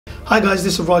Hi guys,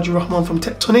 this is Raju Rahman from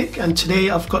Techtonic, and today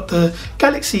I've got the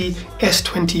Galaxy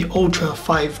S20 Ultra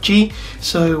 5G.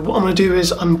 So what I'm going to do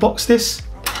is unbox this.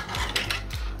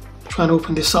 Try and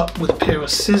open this up with a pair of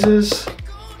scissors.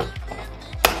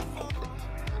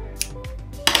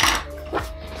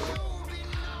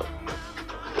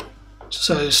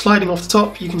 So sliding off the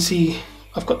top, you can see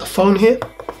I've got the phone here.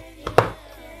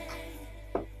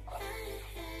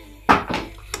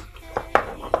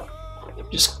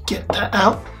 Just get that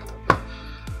out.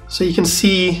 So you can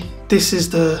see this is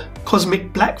the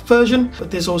cosmic black version,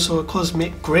 but there's also a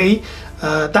cosmic grey.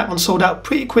 That one sold out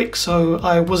pretty quick, so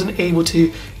I wasn't able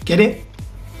to get it.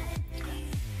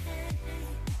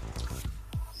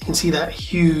 You can see that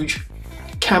huge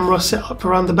camera set up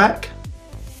around the back.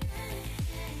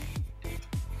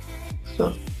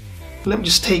 So let me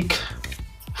just take,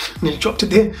 nearly dropped it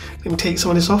there. Let me take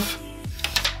some of this off.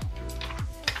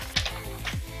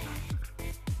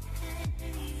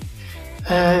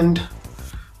 And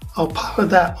I'll power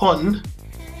that on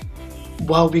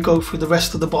while we go through the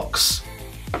rest of the box.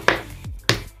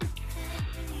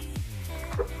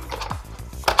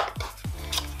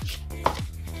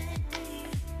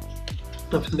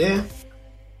 Nothing there.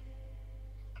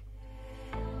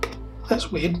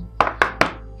 That's weird.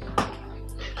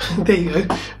 There you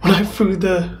go. When I threw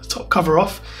the top cover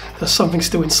off, there's something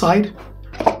still inside.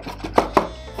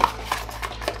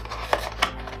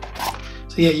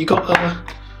 So yeah, you got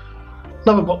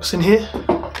another box in here.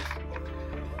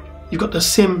 You've got the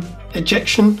SIM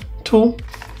ejection tool,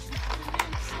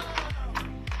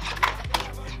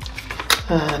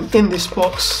 and in this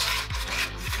box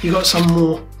you got some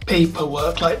more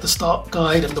paperwork like the start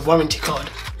guide and the warranty card.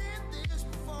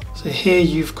 So here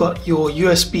you've got your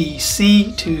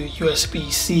USB-C to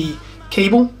USB-C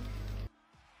cable.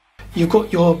 You've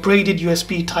got your braided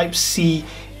USB Type-C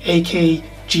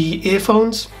AKG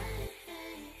earphones.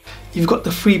 You've got the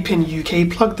 3-pin UK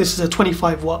plug. This is a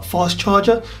 25-watt fast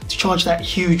charger to charge that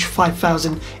huge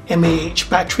 5000 mAh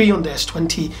battery on the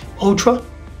S20 Ultra.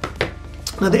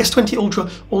 Now the S20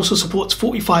 Ultra also supports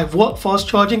 45-watt fast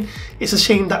charging. It's a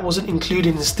shame that wasn't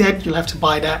included instead. You'll have to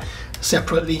buy that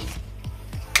separately.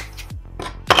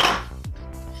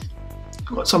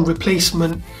 Got some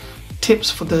replacement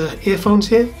tips for the earphones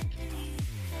here.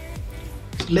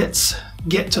 Let's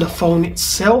get to the phone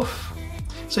itself.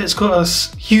 So it's got a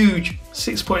huge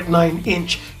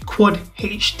 6.9-inch Quad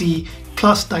HD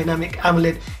Plus Dynamic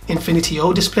AMOLED Infinity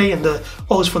O display, and the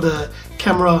O's for the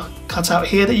camera cut out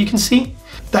here that you can see.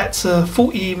 That's a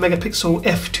 40 megapixel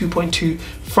f2.2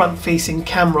 front-facing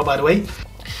camera, by the way.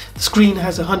 The screen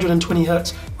has a 120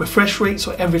 Hz refresh rate,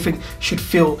 so everything should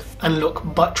feel and look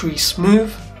buttery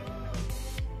smooth.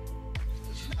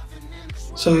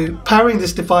 So powering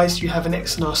this device, you have an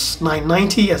Exynos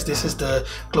 990, as this is the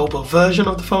global version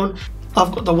of the phone.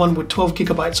 I've got the one with 12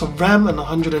 gigabytes of RAM and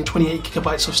 128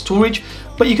 gigabytes of storage,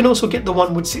 but you can also get the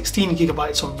one with 16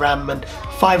 gigabytes of RAM and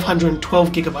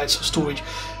 512 gigabytes of storage.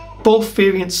 Both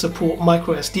variants support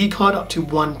micro SD card up to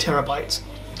 1 terabyte.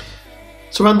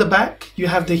 So around the back, you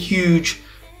have the huge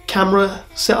camera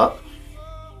setup.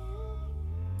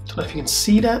 Don't know if you can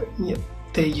see that. Yep,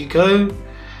 there you go.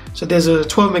 So there's a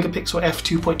 12 megapixel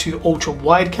f2.2 ultra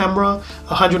wide camera,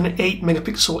 108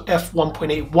 megapixel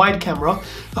f1.8 wide camera,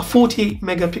 a 48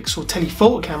 megapixel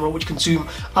telephoto camera which can zoom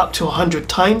up to 100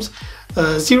 times,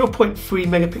 a 0.3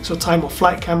 megapixel time of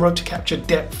flight camera to capture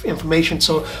depth information.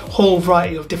 So a whole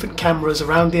variety of different cameras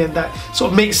around there, and that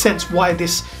sort of makes sense why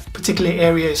this particular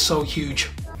area is so huge.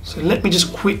 So let me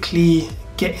just quickly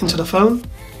get into the phone.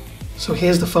 So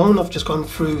here's the phone. I've just gone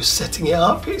through setting it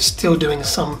up. It's still doing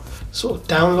some sort of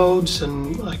downloads,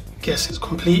 and I guess it's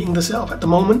completing the setup at the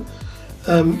moment.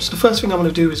 So the first thing I'm going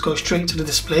to do is go straight to the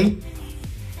display,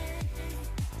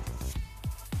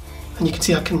 and you can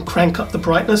see I can crank up the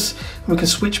brightness, and we can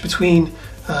switch between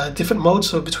different modes,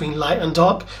 so between light and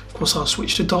dark. Of course I'll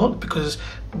switch to dark because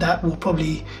that will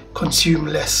probably consume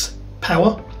less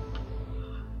power.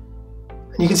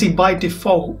 And you can see by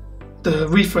default the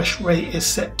refresh rate is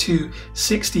set to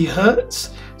 60 Hz.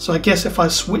 So I guess if I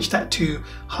switch that to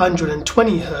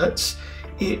 120 Hz,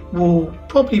 it will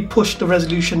probably push the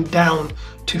resolution down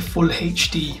to full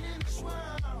HD.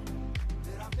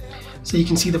 So you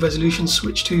can see the resolution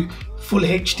switch to full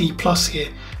HD plus here.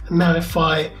 And now if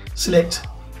I select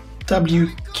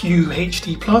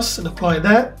WQHD plus and apply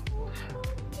that,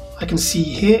 I can see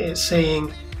here it's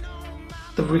saying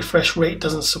the refresh rate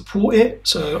doesn't support it,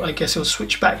 so I guess it'll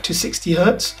switch back to 60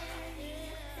 Hz.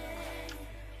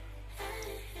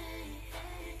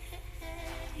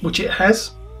 Which it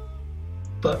has,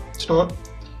 but it's not.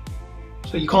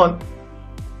 So you can't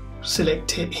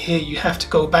select it here, you have to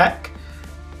go back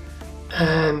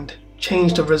and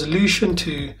change the resolution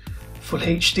to full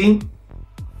HD.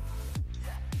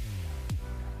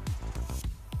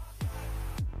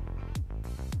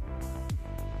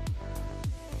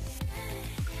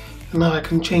 And now I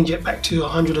can change it back to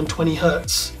 120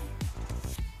 Hertz.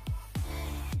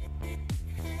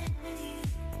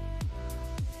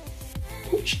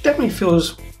 Which definitely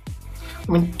feels,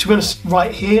 I mean, to be honest,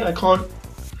 right here I can't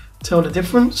tell the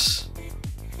difference.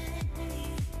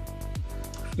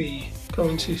 If we go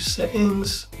into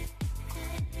settings,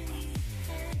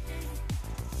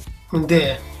 I mean,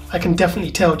 there, I can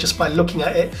definitely tell just by looking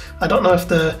at it. I don't know if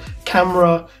the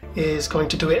camera is going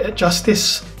to do it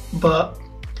justice, but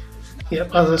yeah,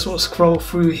 as I sort of scroll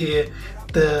through here,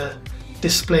 the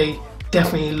display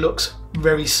definitely looks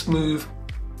very smooth.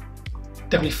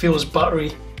 Definitely feels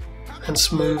buttery and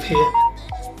smooth here.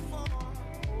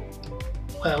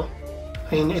 Well,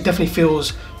 I mean, it definitely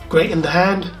feels great in the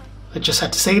hand. I just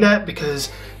had to say that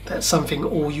because that's something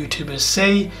all YouTubers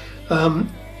say.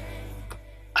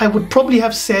 I would probably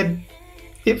have said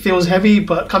it feels heavy,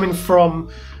 but coming from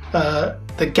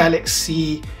the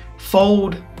Galaxy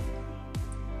Fold,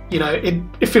 you know,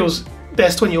 it feels, the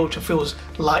S20 Ultra feels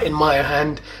light in my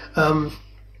hand.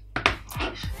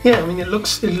 Yeah, I mean, it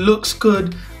looks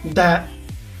good. That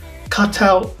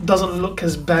cutout doesn't look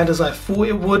as bad as I thought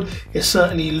it would. It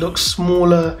certainly looks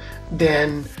smaller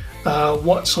than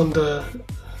what's on the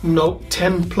Note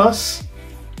 10 Plus.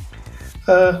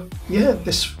 Yeah,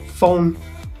 this phone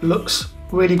looks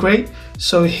really great.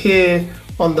 So here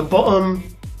on the bottom,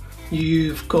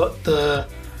 you've got the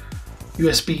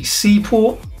USB-C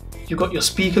port. You've got your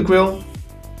speaker grill.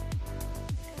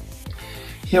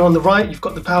 Here on the right, you've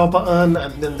got the power button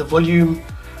and then the volume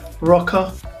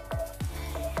rocker.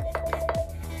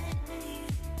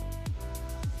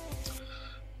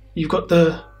 You've got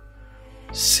the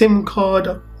SIM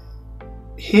card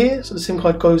here, so the SIM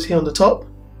card goes here on the top.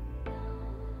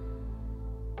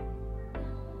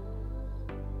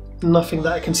 Nothing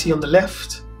that I can see on the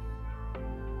left.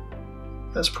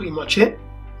 That's pretty much it.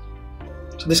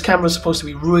 So this camera is supposed to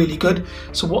be really good.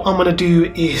 So what I'm gonna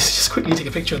do is just quickly take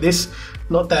a picture of this.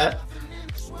 Not that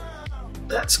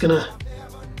that's gonna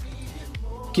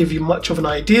give you much of an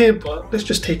idea, but let's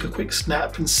just take a quick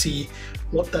snap and see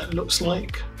what that looks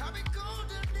like.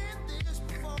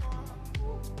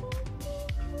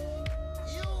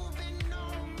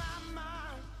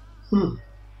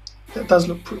 That does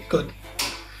look pretty good.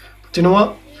 But you know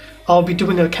what? I'll be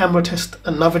doing a camera test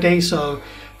another day, so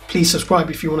please subscribe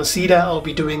if you want to see that. I'll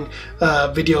be doing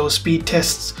video speed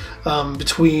tests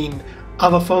between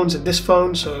other phones and this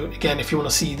phone. So again, if you want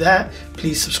to see that,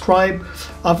 please subscribe.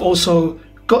 I've also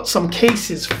got some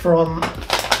cases from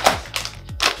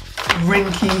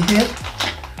Ringkey here.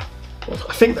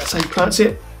 I think that's how you pronounce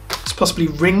it. It's possibly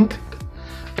Ring.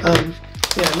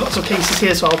 Yeah, lots of cases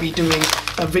here, so I'll be doing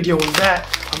a video on that.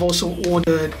 I've also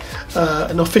ordered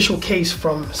an official case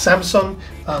from Samsung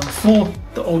for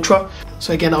the Ultra.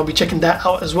 So again, I'll be checking that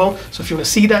out as well. So if you want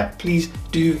to see that, please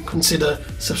do consider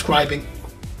subscribing.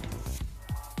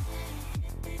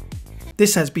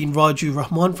 This has been Raju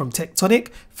Rahman from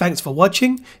Techtonic. Thanks for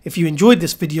watching. If you enjoyed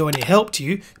this video and it helped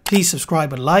you, please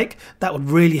subscribe and like. That would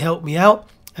really help me out.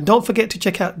 And don't forget to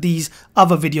check out these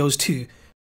other videos too.